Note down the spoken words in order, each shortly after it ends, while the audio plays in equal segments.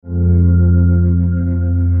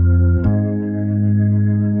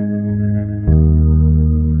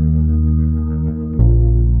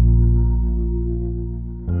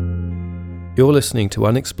You're listening to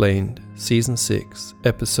Unexplained, Season 6,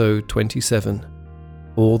 Episode 27,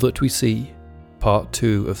 All That We See, Part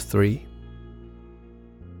 2 of 3.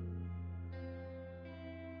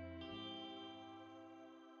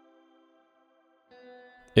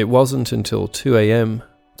 It wasn't until 2 a.m.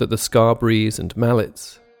 that the Scarberrys and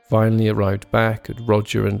Mallets finally arrived back at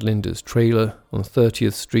Roger and Linda's trailer on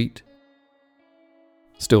 30th Street.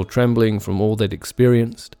 Still trembling from all they'd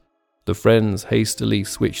experienced, the friends hastily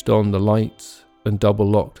switched on the lights and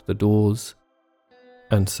double-locked the doors,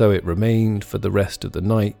 and so it remained for the rest of the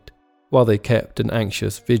night while they kept an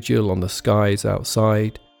anxious vigil on the skies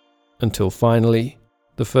outside, until finally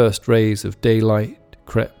the first rays of daylight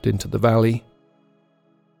crept into the valley.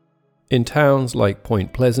 In towns like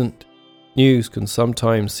Point Pleasant, news can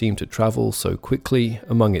sometimes seem to travel so quickly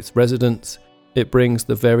among its residents it brings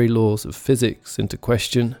the very laws of physics into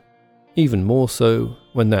question, even more so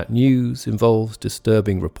when that news involves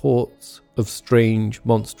disturbing reports of strange,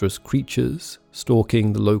 monstrous creatures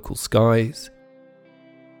stalking the local skies.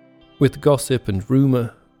 With gossip and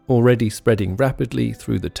rumour already spreading rapidly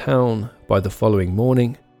through the town by the following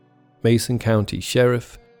morning, Mason County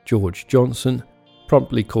Sheriff George Johnson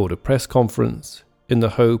promptly called a press conference in the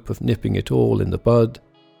hope of nipping it all in the bud.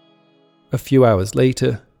 A few hours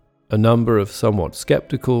later, a number of somewhat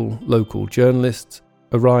sceptical local journalists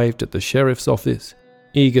arrived at the sheriff's office,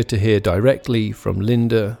 eager to hear directly from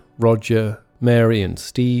Linda, Roger, Mary and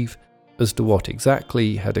Steve as to what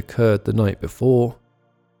exactly had occurred the night before.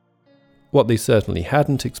 What they certainly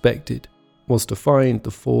hadn't expected was to find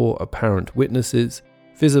the 4 apparent witnesses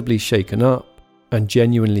visibly shaken up and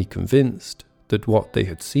genuinely convinced that what they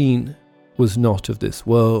had seen was not of this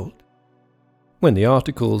world. When the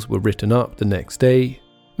articles were written up the next day,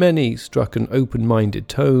 many struck an open-minded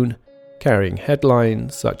tone, carrying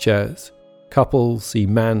headlines such as "Couple see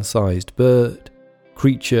man-sized bird,"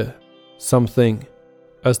 "Creature," "Something,"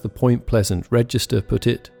 as the Point Pleasant Register put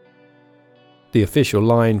it. The official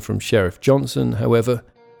line from Sheriff Johnson, however,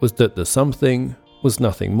 was that the something was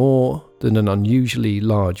nothing more than an unusually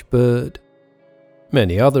large bird.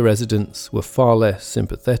 Many other residents were far less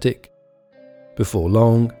sympathetic. Before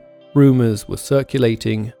long, rumours were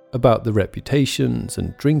circulating about the reputations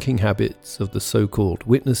and drinking habits of the so-called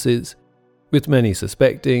witnesses, with many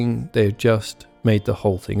suspecting they had just made the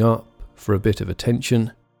whole thing up for a bit of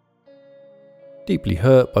attention. Deeply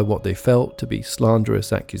hurt by what they felt to be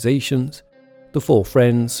slanderous accusations, the 4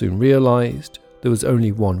 friends soon realised there was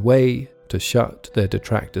only one way to shut their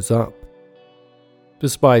detractors up.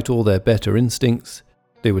 Despite all their better instincts,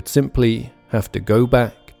 they would simply have to go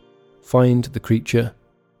back, find the creature,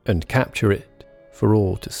 and capture it for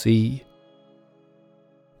all to see.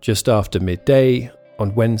 Just after midday,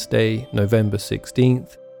 on Wednesday, November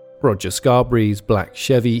 16th, Roger Scarberry's black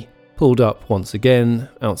Chevy pulled up once again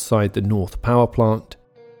outside the North Power Plant,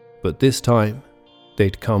 but this time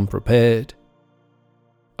they'd come prepared.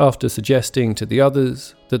 After suggesting to the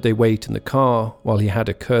others that they wait in the car while he had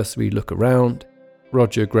a cursory look around,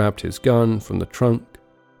 Roger grabbed his gun from the trunk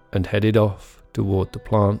and headed off toward the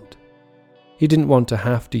plant. He didn't want to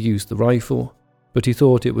have to use the rifle, but he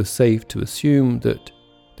thought it was safe to assume that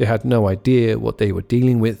they had no idea what they were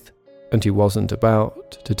dealing with, and he wasn't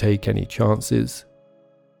about to take any chances.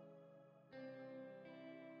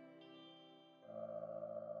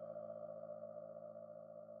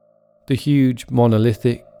 The huge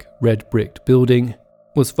monolithic red-bricked building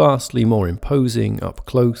was vastly more imposing up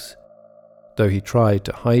close. Though he tried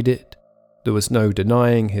to hide it, there was no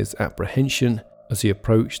denying his apprehension as he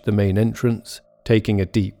approached the main entrance, taking a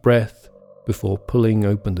deep breath before pulling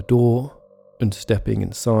open the door and stepping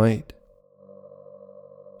inside.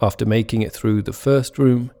 After making it through the first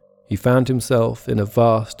room, he found himself in a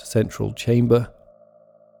vast central chamber.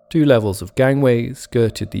 2 levels of gangways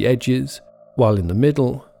skirted the edges, while in the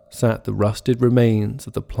middle sat the rusted remains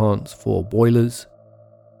of the plant's 4 boilers.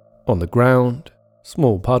 On the ground,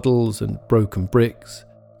 small puddles and broken bricks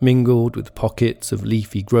mingled with pockets of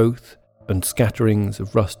leafy growth and scatterings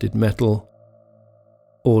of rusted metal.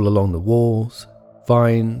 All along the walls,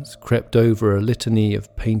 vines crept over a litany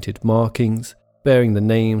of painted markings bearing the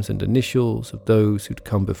names and initials of those who'd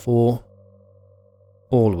come before.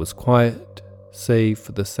 All was quiet, save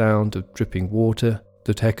for the sound of dripping water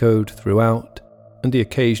that echoed throughout and the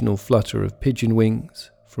occasional flutter of pigeon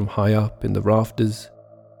wings from high up in the rafters.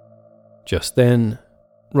 Just then,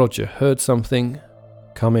 Roger heard something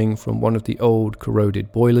coming from one of the old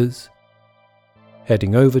corroded boilers.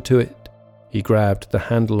 Heading over to it, he grabbed the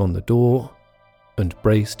handle on the door and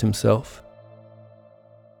braced himself.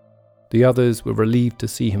 The others were relieved to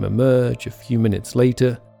see him emerge a few minutes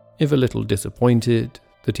later, if a little disappointed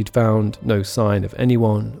that he'd found no sign of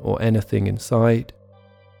anyone or anything inside.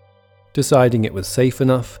 Deciding it was safe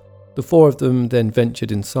enough, the four of them then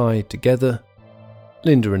ventured inside together.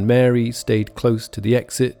 Linda and Mary stayed close to the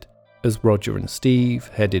exit as Roger and Steve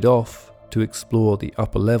headed off to explore the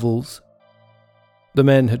upper levels. The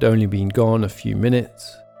men had only been gone a few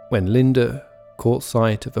minutes when Linda caught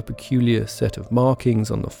sight of a peculiar set of markings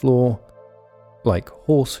on the floor. Like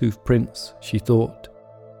horse hoof prints, she thought,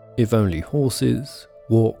 if only horses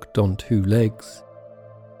walked on two legs.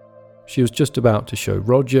 She was just about to show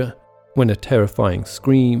Roger when a terrifying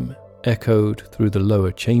scream echoed through the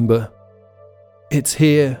lower chamber. "It's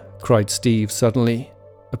here," cried Steve suddenly,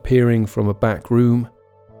 appearing from a back room.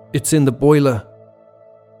 "It's in the boiler."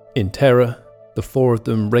 In terror, the four of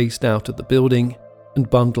them raced out of the building and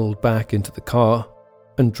bundled back into the car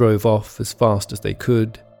and drove off as fast as they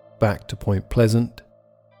could back to Point Pleasant.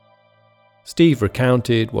 Steve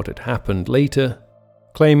recounted what had happened later,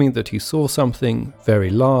 claiming that he saw something very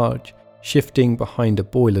large shifting behind a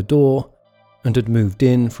boiler door and had moved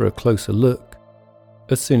in for a closer look.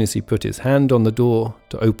 As soon as he put his hand on the door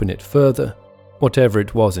to open it further, whatever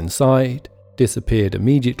it was inside disappeared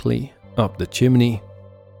immediately up the chimney.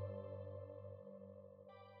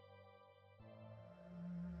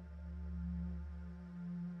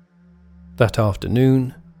 That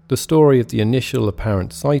afternoon, the story of the initial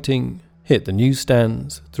apparent sighting hit the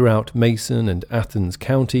newsstands throughout Mason and Athens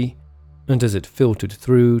County, and as it filtered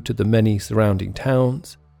through to the many surrounding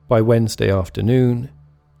towns, by Wednesday afternoon,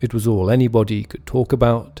 it was all anybody could talk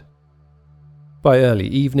about. By early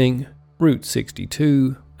evening, Route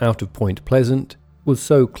 62, out of Point Pleasant, was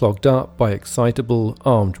so clogged up by excitable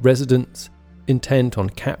armed residents intent on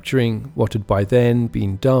capturing what had by then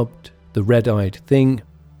been dubbed the red-eyed thing,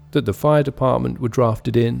 that the fire department were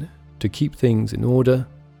drafted in to keep things in order.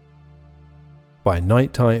 By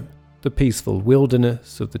night time, the peaceful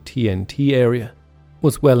wilderness of the TNT area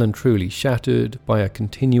was well and truly shattered by a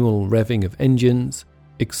continual revving of engines,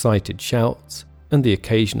 excited shouts, and the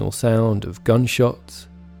occasional sound of gunshots.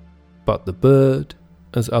 But the bird,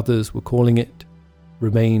 as others were calling it,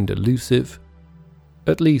 remained elusive.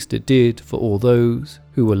 At least it did for all those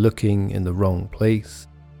who were looking in the wrong place.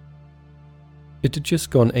 It had just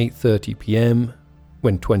gone 8:30 p.m.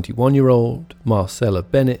 when 21-year-old Marcella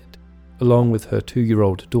Bennett, along with her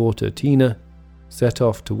 2-year-old daughter Tina, set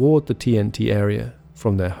off toward the TNT area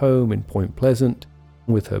from their home in Point Pleasant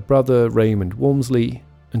with her brother Raymond Walmsley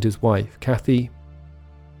and his wife Kathy.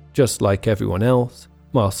 Just like everyone else,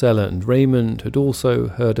 Marcella and Raymond had also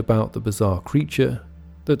heard about the bizarre creature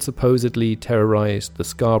that supposedly terrorized the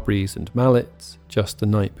Scarberries and Mallets just the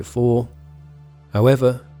night before.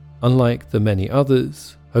 However, unlike the many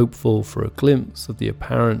others hopeful for a glimpse of the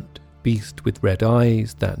apparent beast with red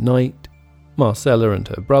eyes that night, Marcella and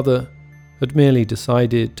her brother had merely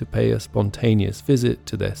decided to pay a spontaneous visit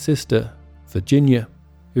to their sister, Virginia,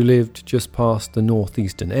 who lived just past the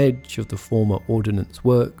northeastern edge of the former ordnance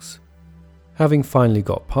works. Having finally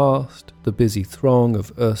got past the busy throng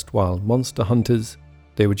of erstwhile monster hunters,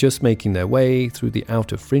 they were just making their way through the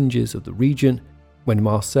outer fringes of the region when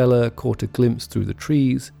Marcella caught a glimpse through the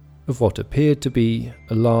trees of what appeared to be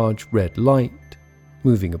a large red light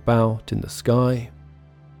moving about in the sky.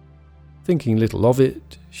 Thinking little of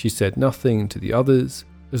it, she said nothing to the others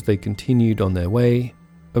as they continued on their way,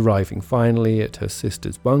 arriving finally at her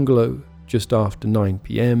sister's bungalow just after 9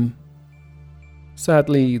 p.m.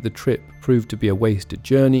 Sadly, the trip proved to be a wasted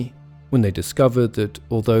journey when they discovered that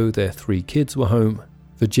although their 3 kids were home,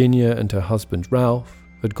 Virginia and her husband Ralph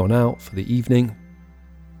had gone out for the evening.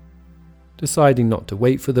 Deciding not to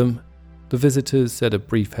wait for them, the visitors said a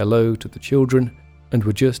brief hello to the children and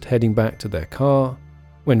were just heading back to their car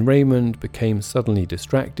when Raymond became suddenly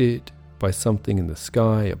distracted by something in the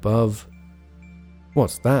sky above.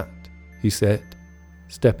 "What's that?" he said,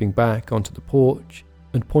 stepping back onto the porch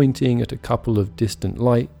and pointing at a couple of distant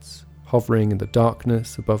lights hovering in the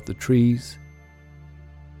darkness above the trees.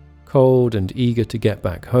 Cold and eager to get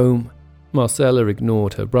back home, Marcella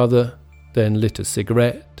ignored her brother, then lit a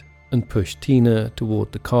cigarette and pushed Tina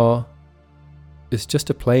toward the car. "It's just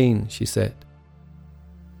a plane," she said.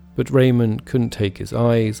 But Raymond couldn't take his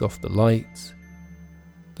eyes off the lights.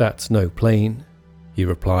 "That's no plane," he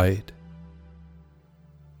replied.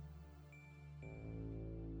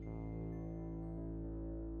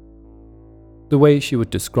 The way she would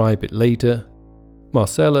describe it later,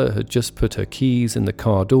 Marcella had just put her keys in the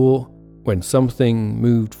car door when something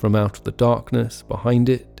moved from out of the darkness behind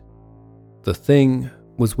it. The thing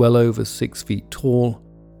was well over 6 feet tall,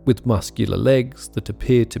 with muscular legs that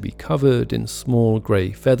appeared to be covered in small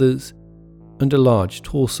grey feathers, and a large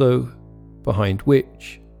torso, behind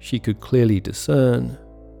which she could clearly discern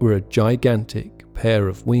were a gigantic pair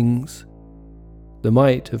of wings. There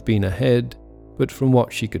might have been a head, but from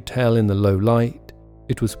what she could tell in the low light,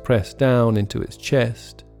 it was pressed down into its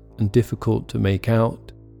chest and difficult to make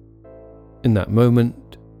out. In that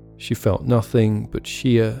moment, she felt nothing but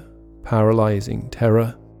sheer, paralyzing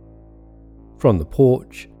terror. From the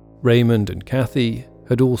porch, Raymond and Kathy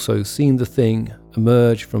had also seen the thing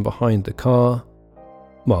emerge from behind the car.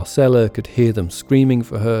 Marcella could hear them screaming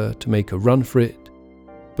for her to make a run for it,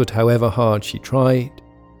 but however hard she tried,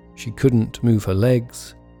 she couldn't move her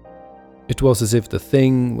legs. It was as if the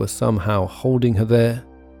thing was somehow holding her there.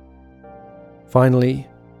 Finally,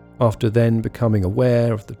 after then becoming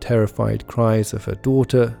aware of the terrified cries of her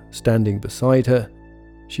daughter standing beside her,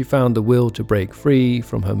 she found the will to break free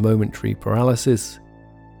from her momentary paralysis.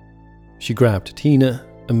 She grabbed Tina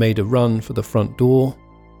and made a run for the front door.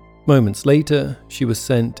 Moments later, she was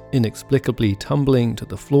sent inexplicably tumbling to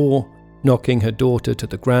the floor, knocking her daughter to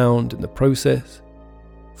the ground in the process.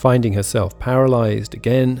 Finding herself paralyzed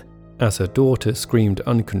again as her daughter screamed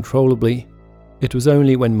uncontrollably, it was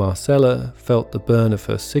only when Marcella felt the burn of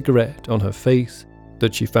her cigarette on her face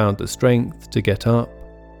that she found the strength to get up.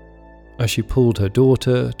 As she pulled her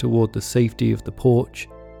daughter toward the safety of the porch,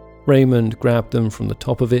 Raymond grabbed them from the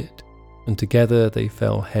top of it, and together they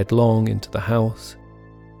fell headlong into the house.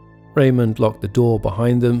 Raymond locked the door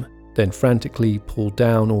behind them, then frantically pulled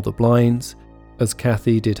down all the blinds, as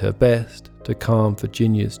Kathy did her best to calm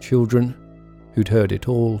Virginia's children, who'd heard it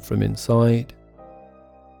all from inside.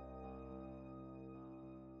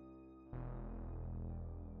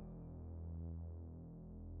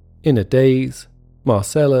 In a daze,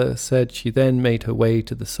 Marcella said she then made her way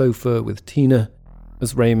to the sofa with Tina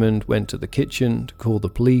as Raymond went to the kitchen to call the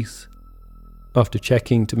police. After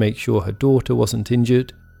checking to make sure her daughter wasn't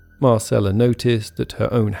injured, Marcella noticed that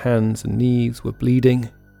her own hands and knees were bleeding.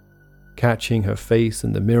 Catching her face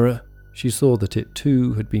in the mirror, she saw that it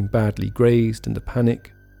too had been badly grazed in the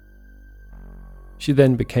panic. She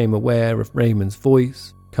then became aware of Raymond's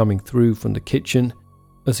voice coming through from the kitchen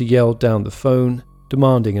as he yelled down the phone,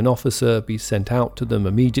 demanding an officer be sent out to them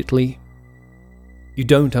immediately. "You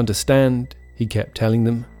don't understand," he kept telling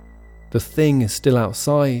them. "The thing is still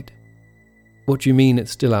outside." "What do you mean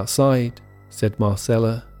it's still outside?" said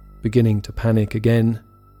Marcella, beginning to panic again.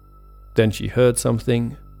 Then she heard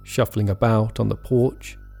something shuffling about on the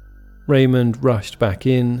porch. Raymond rushed back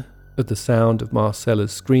in at the sound of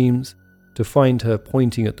Marcella's screams to find her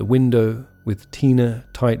pointing at the window with Tina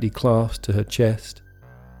tightly clasped to her chest.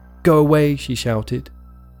 "Go away," she shouted.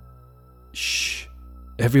 "Shh,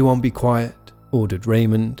 everyone be quiet," ordered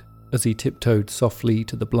Raymond as he tiptoed softly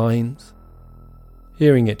to the blinds.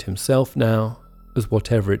 Hearing it himself now, as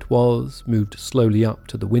whatever it was moved slowly up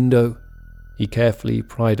to the window, he carefully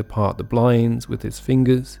pried apart the blinds with his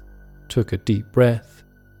fingers, took a deep breath,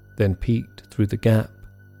 then peeked through the gap.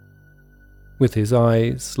 With his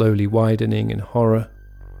eyes slowly widening in horror,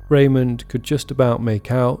 Raymond could just about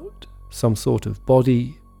make out some sort of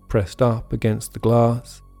body pressed up against the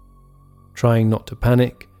glass. Trying not to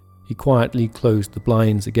panic, he quietly closed the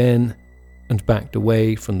blinds again and backed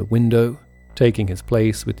away from the window, taking his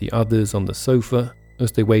place with the others on the sofa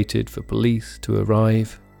as they waited for police to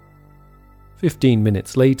arrive. 15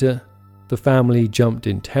 minutes later, the family jumped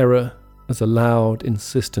in terror as a loud,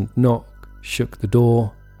 insistent knock shook the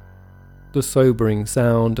door. The sobering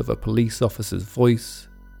sound of a police officer's voice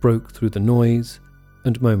broke through the noise,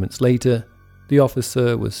 and moments later, the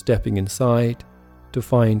officer was stepping inside to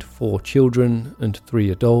find 4 children and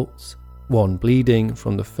 3 adults, one bleeding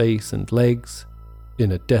from the face and legs,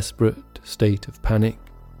 in a desperate state of panic.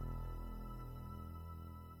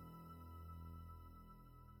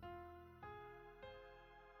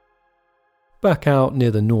 Back out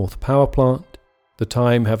near the North Power Plant, the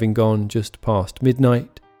time having gone just past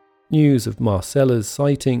midnight, news of Marcella's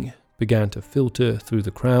sighting began to filter through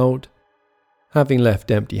the crowd. Having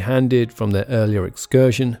left empty-handed from their earlier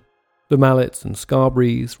excursion, the Mallets and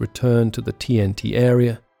Scarberrys returned to the TNT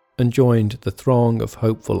area and joined the throng of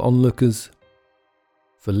hopeful onlookers.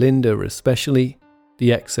 For Linda especially,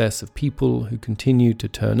 the excess of people who continued to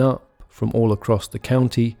turn up from all across the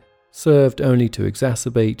county served only to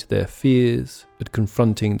exacerbate their fears at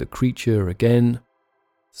confronting the creature again.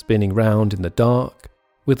 Spinning round in the dark,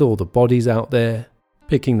 with all the bodies out there,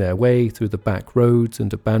 picking their way through the back roads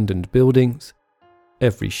and abandoned buildings,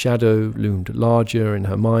 every shadow loomed larger in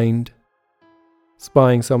her mind.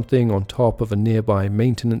 Spying something on top of a nearby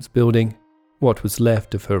maintenance building, what was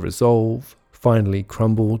left of her resolve finally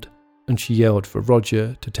crumbled, and she yelled for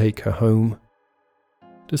Roger to take her home.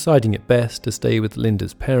 Deciding it best to stay with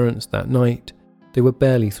Linda's parents that night, they were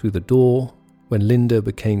barely through the door when Linda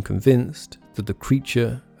became convinced that the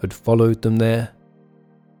creature had followed them there.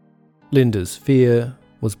 Linda's fear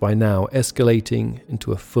was by now escalating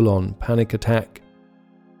into a full-on panic attack.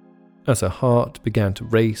 As her heart began to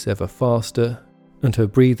race ever faster and her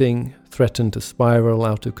breathing threatened to spiral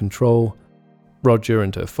out of control, Roger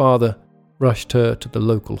and her father rushed her to the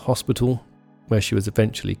local hospital, where she was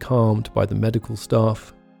eventually calmed by the medical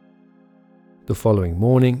staff. The following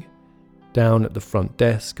morning, down at the front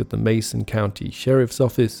desk of the Mason County Sheriff's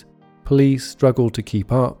Office, police struggled to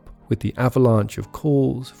keep up with the avalanche of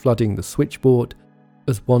calls flooding the switchboard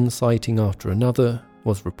as one sighting after another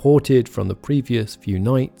was reported from the previous few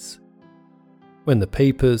nights. When the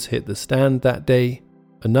papers hit the stand that day,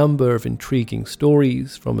 a number of intriguing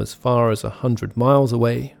stories from as far as 100 miles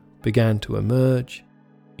away began to emerge,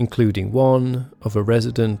 including one of a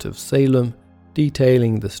resident of Salem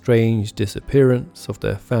detailing the strange disappearance of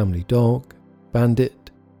their family dog,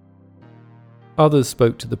 Bandit. Others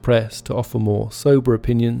spoke to the press to offer more sober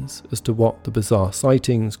opinions as to what the bizarre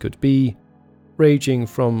sightings could be, ranging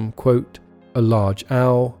from, quote, a large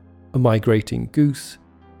owl, a migrating goose,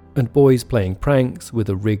 and boys playing pranks with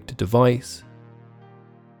a rigged device.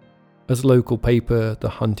 As local paper The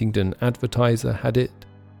Huntington Advertiser had it,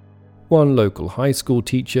 one local high school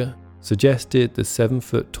teacher suggested the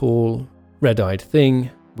 7-foot-tall, red-eyed thing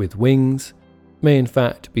with wings may in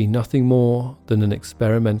fact be nothing more than an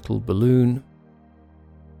experimental balloon.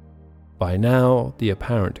 By now, the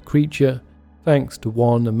apparent creature, thanks to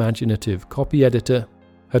one imaginative copy editor,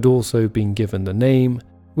 had also been given the name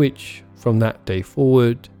which, from that day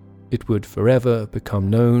forward, it would forever become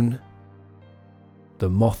known: the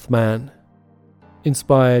Mothman,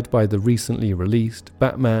 inspired by the recently released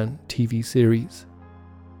Batman TV series.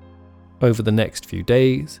 Over the next few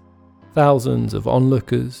days, thousands of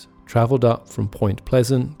onlookers travelled up from Point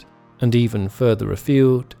Pleasant and even further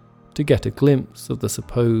afield to get a glimpse of the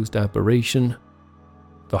supposed aberration.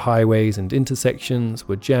 The highways and intersections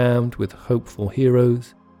were jammed with hopeful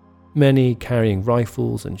heroes, many carrying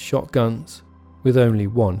rifles and shotguns, with only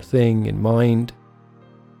one thing in mind.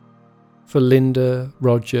 For Linda,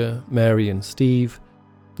 Roger, Mary and Steve,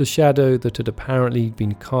 the shadow that had apparently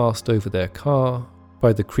been cast over their car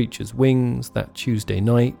by the creature's wings that Tuesday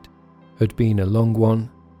night had been a long one.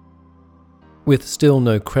 With still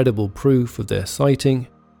no credible proof of their sighting,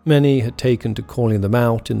 many had taken to calling them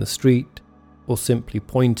out in the street, or simply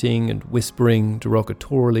pointing and whispering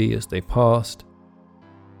derogatorily as they passed.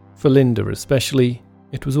 For Linda especially,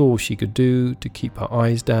 it was all she could do to keep her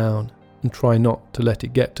eyes down and try not to let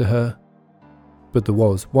it get to her. But there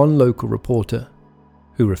was one local reporter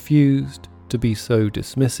who refused to be so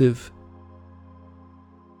dismissive.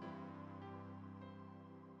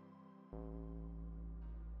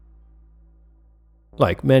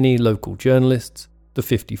 Like many local journalists, the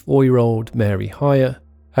 54-year-old Mary Heyer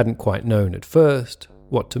hadn't quite known at first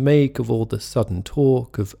what to make of all the sudden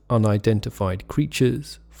talk of unidentified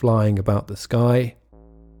creatures flying about the sky.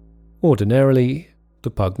 Ordinarily, the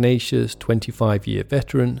pugnacious 25-year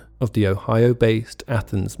veteran of the Ohio-based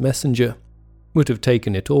Athens Messenger would have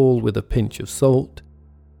taken it all with a pinch of salt.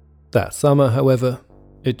 That summer, however,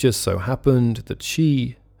 it just so happened that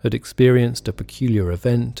she had experienced a peculiar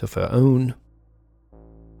event of her own.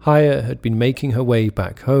 Heyer had been making her way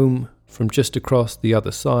back home from just across the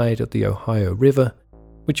other side of the Ohio River,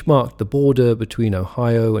 which marked the border between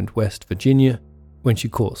Ohio and West Virginia, when she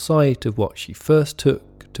caught sight of what she first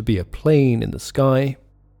took to be a plane in the sky.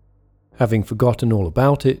 Having forgotten all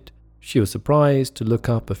about it, she was surprised to look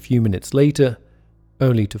up a few minutes later,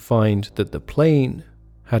 only to find that the plane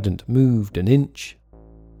hadn't moved an inch.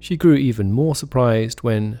 She grew even more surprised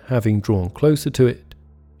when, having drawn closer to it,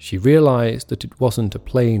 she realized that it wasn't a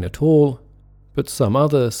plane at all, but some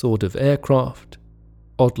other sort of aircraft,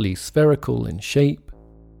 oddly spherical in shape.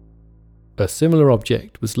 A similar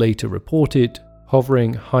object was later reported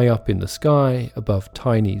hovering high up in the sky above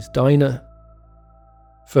Tiny's diner.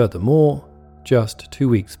 Furthermore, just 2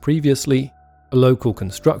 weeks previously, a local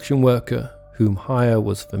construction worker whom Heyer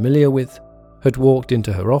was familiar with had walked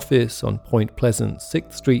into her office on Point Pleasant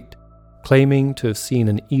 6th Street, claiming to have seen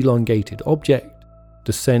an elongated object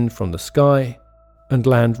descend from the sky and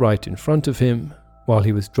land right in front of him while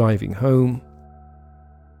he was driving home.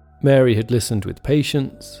 Mary had listened with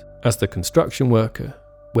patience as the construction worker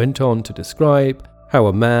went on to describe how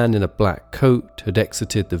a man in a black coat had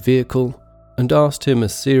exited the vehicle and asked him a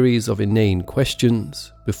series of inane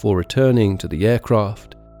questions before returning to the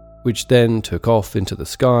aircraft, which then took off into the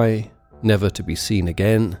sky, never to be seen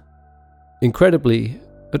again. Incredibly,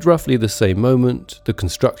 at roughly the same moment the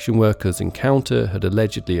construction worker's encounter had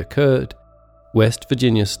allegedly occurred, West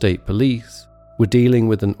Virginia State Police were dealing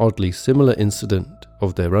with an oddly similar incident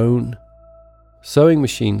of their own. sewing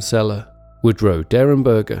machine seller Woodrow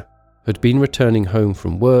Derenberger had been returning home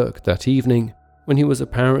from work that evening when he was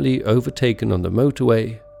apparently overtaken on the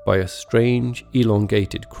motorway by a strange,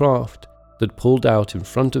 elongated craft that pulled out in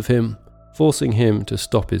front of him, forcing him to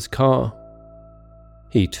stop his car.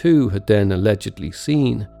 He too had then allegedly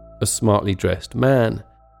seen a smartly dressed man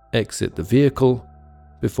exit the vehicle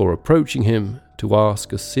before approaching him to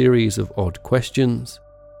ask a series of odd questions.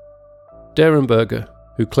 Derenberger,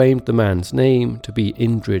 who claimed the man's name to be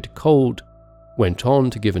Indrid Cold, went on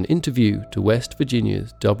to give an interview to West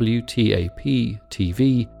Virginia's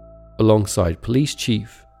WTAP-TV alongside Police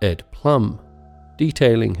Chief Ed Plum,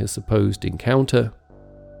 detailing his supposed encounter.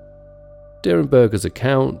 Derenberger's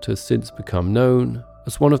account has since become known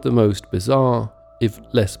as one of the most bizarre, if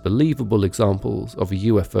less believable, examples of a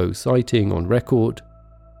UFO sighting on record.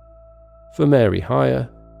 For Mary Hyre,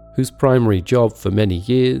 whose primary job for many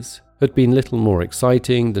years had been little more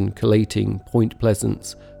exciting than collating Point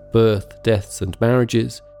Pleasant's birth, deaths and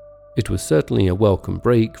marriages, it was certainly a welcome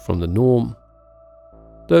break from the norm.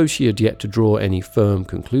 Though she had yet to draw any firm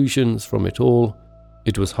conclusions from it all,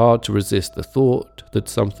 it was hard to resist the thought that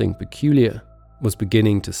something peculiar was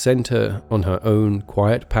beginning to center on her own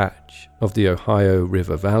quiet patch of the Ohio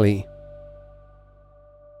River Valley.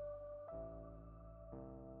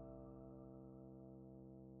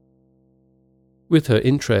 With her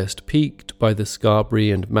interest piqued by the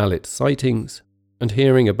Scarberry and Mallet sightings, and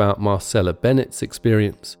hearing about Marcella Bennett's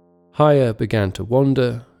experience, Hyre began to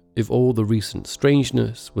wonder if all the recent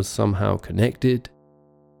strangeness was somehow connected.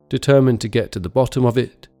 Determined to get to the bottom of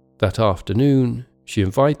it, that afternoon she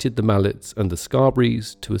invited the Mallets and the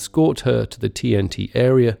Scarberrys to escort her to the TNT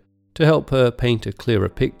area to help her paint a clearer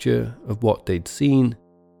picture of what they'd seen.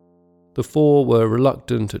 The four were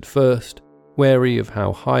reluctant at first, wary of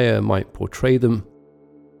how Hyre might portray them.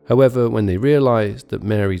 However, when they realized that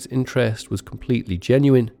Mary's interest was completely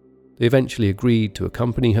genuine, they eventually agreed to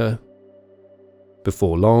accompany her.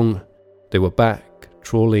 Before long, they were back,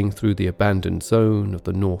 trawling through the abandoned zone of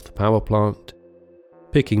the North Power Plant,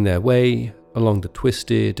 picking their way along the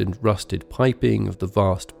twisted and rusted piping of the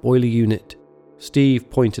vast boiler unit. Steve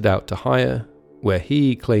pointed out to Hyre where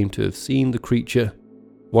he claimed to have seen the creature,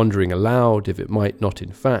 wondering aloud if it might not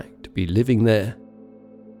in fact be living there.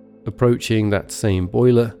 Approaching that same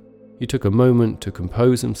boiler, he took a moment to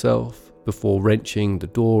compose himself before wrenching the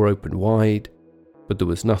door open wide, but there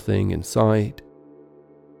was nothing inside.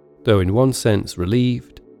 Though in one sense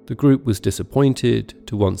relieved, the group was disappointed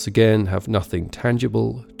to once again have nothing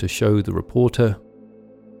tangible to show the reporter.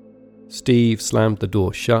 Steve slammed the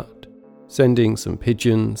door shut, sending some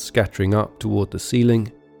pigeons scattering up toward the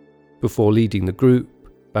ceiling, before leading the group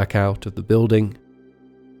back out of the building.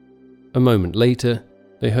 A moment later,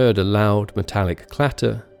 they heard a loud metallic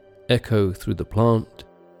clatter echo through the plant.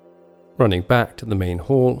 Running back to the main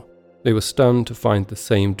hall, they were stunned to find the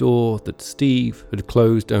same door that Steve had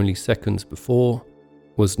closed only seconds before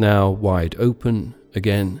was now wide open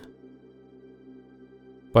again.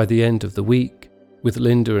 By the end of the week, with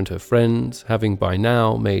Linda and her friends having by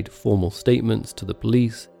now made formal statements to the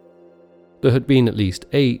police, there had been at least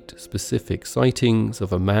 8 specific sightings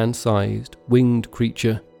of a man-sized, winged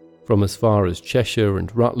creature from as far as Cheshire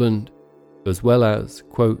and Rutland, as well as,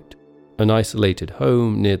 quote, an isolated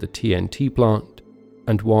home near the TNT plant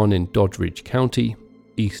and one in Doddridge County,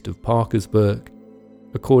 east of Parkersburg,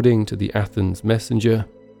 according to the Athens Messenger.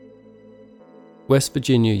 West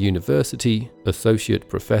Virginia University Associate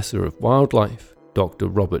Professor of Wildlife, Dr.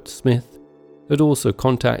 Robert Smith, had also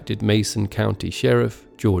contacted Mason County Sheriff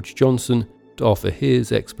George Johnson to offer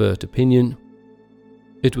his expert opinion.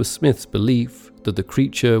 It was Smith's belief that the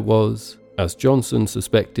creature was, as Johnson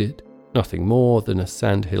suspected, nothing more than a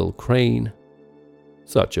sandhill crane.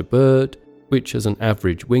 Such a bird, which has an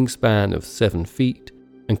average wingspan of 7 feet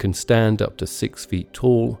and can stand up to 6 feet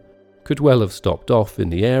tall, could well have stopped off in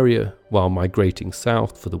the area while migrating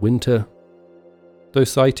south for the winter. Though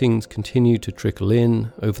sightings continued to trickle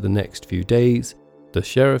in over the next few days, the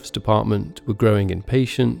sheriff's department were growing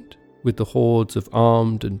impatient with the hordes of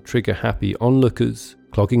armed and trigger-happy onlookers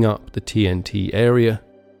clogging up the TNT area.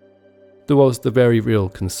 There was the very real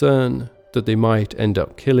concern that they might end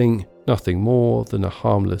up killing nothing more than a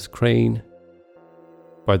harmless crane.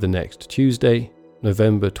 By the next Tuesday,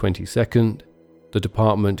 November 22nd, the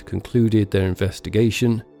department concluded their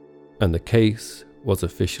investigation and the case was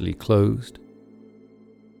officially closed.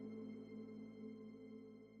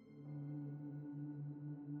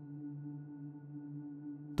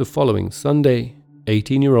 The following Sunday,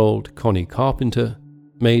 18-year-old Connie Carpenter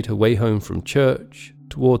made her way home from church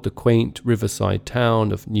toward the quaint riverside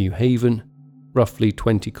town of New Haven, roughly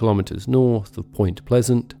 20 kilometers north of Point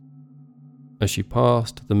Pleasant. As she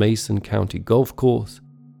passed the Mason County golf course,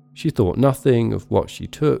 she thought nothing of what she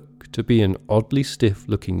took to be an oddly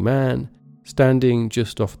stiff-looking man standing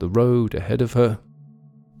just off the road ahead of her.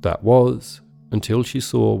 That was, until she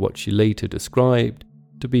saw what she later described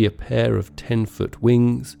to be a pair of 10-foot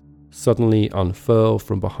wings suddenly unfurl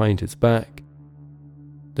from behind his back.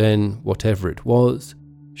 Then, whatever it was,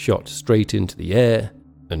 shot straight into the air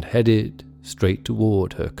and headed straight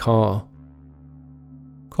toward her car.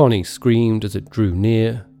 Connie screamed as it drew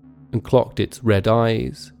near and clocked its red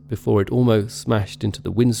eyes before it almost smashed into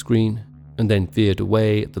the windscreen and then veered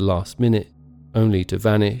away at the last minute, only to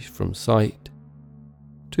vanish from sight.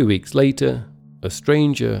 2 weeks later, a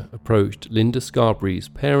stranger approached Linda Scarberry's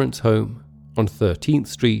parents' home on 13th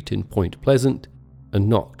Street in Point Pleasant and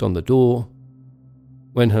knocked on the door.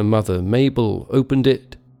 When her mother Mabel opened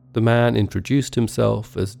it, the man introduced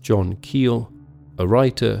himself as John Keel, a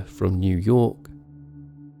writer from New York.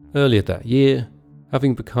 Earlier that year,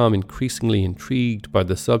 having become increasingly intrigued by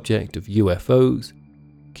the subject of UFOs,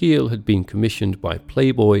 Keel had been commissioned by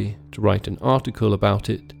Playboy to write an article about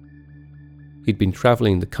it. He'd been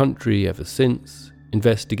travelling the country ever since,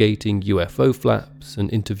 investigating UFO flaps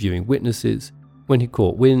and interviewing witnesses, when he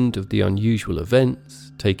caught wind of the unusual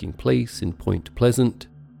events taking place in Point Pleasant.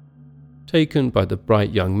 Taken by the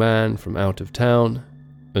bright young man from out of town,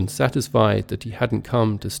 and satisfied that he hadn't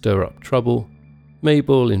come to stir up trouble,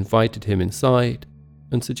 Mabel invited him inside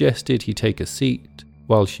and suggested he take a seat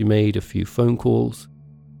while she made a few phone calls.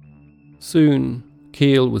 Soon,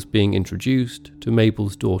 Keel was being introduced to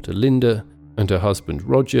Mabel's daughter Linda and her husband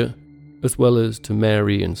Roger, as well as to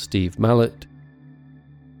Mary and Steve Mallet.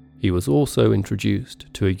 He was also introduced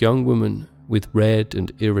to a young woman with red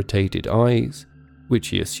and irritated eyes, which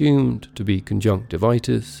he assumed to be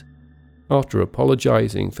conjunctivitis. After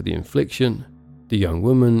apologizing for the infliction, the young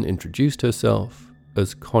woman introduced herself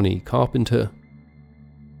as Connie Carpenter.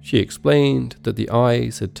 She explained that the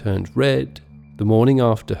eyes had turned red the morning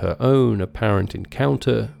after her own apparent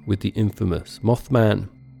encounter with the infamous Mothman.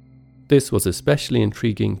 This was especially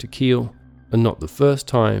intriguing to Keel, and not the first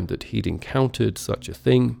time that he'd encountered such a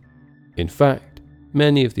thing. In fact,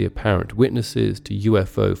 many of the apparent witnesses to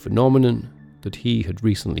UFO phenomenon that he had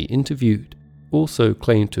recently interviewed also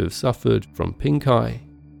claimed to have suffered from pink eye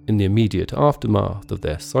in the immediate aftermath of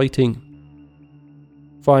their sighting.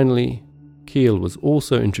 Finally, Keel was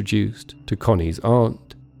also introduced to Connie's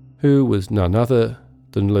aunt, who was none other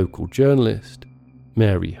than local journalist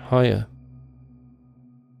Mary Heyer.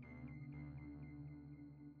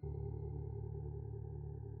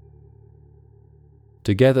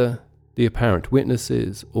 Together, the apparent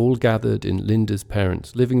witnesses all gathered in Linda's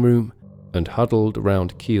parents' living room and huddled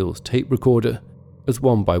around Keel's tape recorder as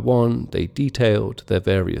one by one they detailed their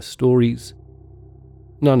various stories.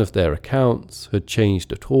 None of their accounts had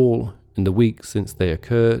changed at all in the weeks since they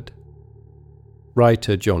occurred.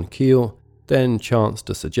 Writer John Keel then chanced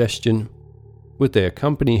a suggestion. Would they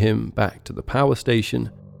accompany him back to the power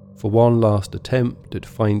station for one last attempt at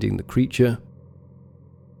finding the creature?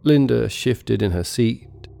 Linda shifted in her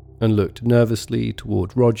seat and looked nervously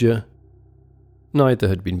toward Roger. Neither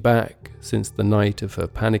had been back since the night of her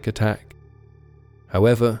panic attack.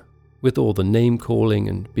 However, with all the name-calling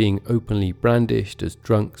and being openly brandished as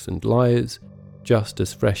drunks and liars just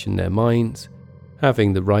as fresh in their minds,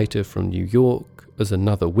 having the writer from New York as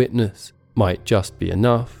another witness might just be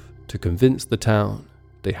enough to convince the town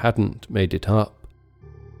they hadn't made it up.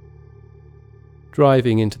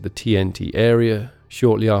 Driving into the TNT area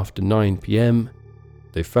shortly after 9 p.m,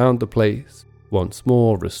 they found the place once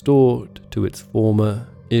more restored to its former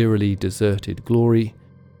eerily deserted glory,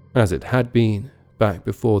 as it had been back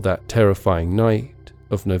before that terrifying night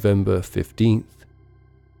of November 15th.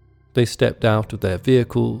 They stepped out of their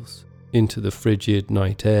vehicles into the frigid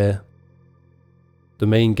night air. The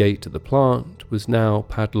main gate to the plant was now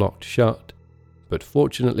padlocked shut, but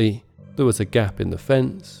fortunately there was a gap in the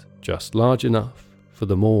fence just large enough for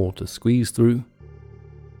them all to squeeze through.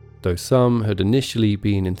 Though some had initially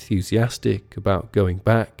been enthusiastic about going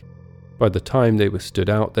back, by the time they were stood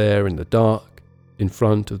out there in the dark, in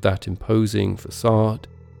front of that imposing facade,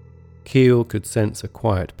 Keel could sense a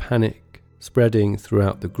quiet panic spreading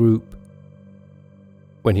throughout the group.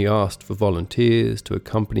 When he asked for volunteers to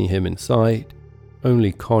accompany him inside,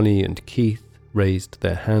 only Connie and Keith raised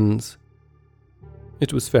their hands.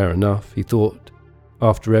 It was fair enough, he thought,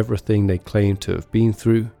 after everything they claimed to have been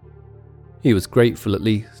through. He was grateful at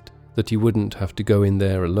least that he wouldn't have to go in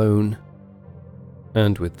there alone.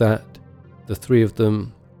 And with that, the three of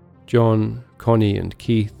them, John, Connie and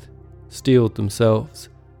Keith, steeled themselves,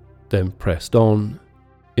 then pressed on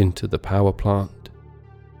into the power plant.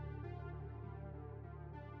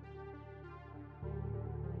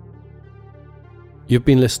 You've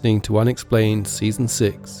been listening to Unexplained Season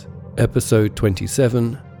 6, Episode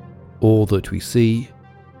 27, All That We See,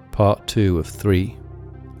 Part 2 of 3.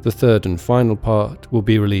 The third and final part will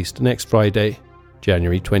be released next Friday,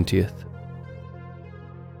 January 20th.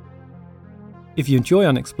 If you enjoy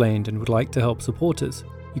Unexplained and would like to help support us,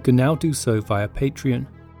 you can now do so via Patreon.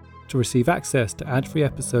 To receive access to ad-free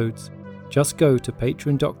episodes, just go to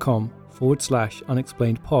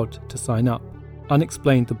patreon.com/unexplainedpod to sign up.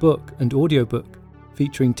 Unexplained the book and audiobook,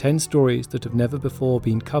 featuring 10 stories that have never before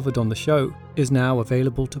been covered on the show, is now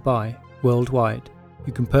available to buy worldwide.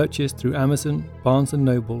 You can purchase through Amazon, Barnes &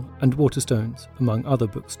 Noble and Waterstones, among other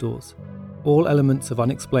bookstores. All elements of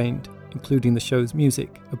Unexplained, including the show's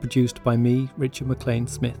music, are produced by me, Richard McLean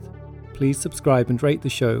Smith. Please subscribe and rate the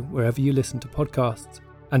show wherever you listen to podcasts,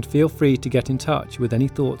 and feel free to get in touch with any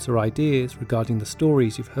thoughts or ideas regarding the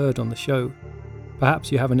stories you've heard on the show.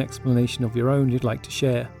 Perhaps you have an explanation of your own you'd like to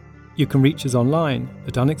share. You can reach us online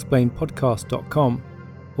at unexplainedpodcast.com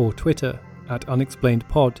or Twitter at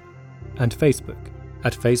unexplainedpod and Facebook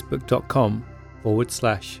at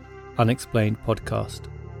facebook.com/unexplainedpodcast.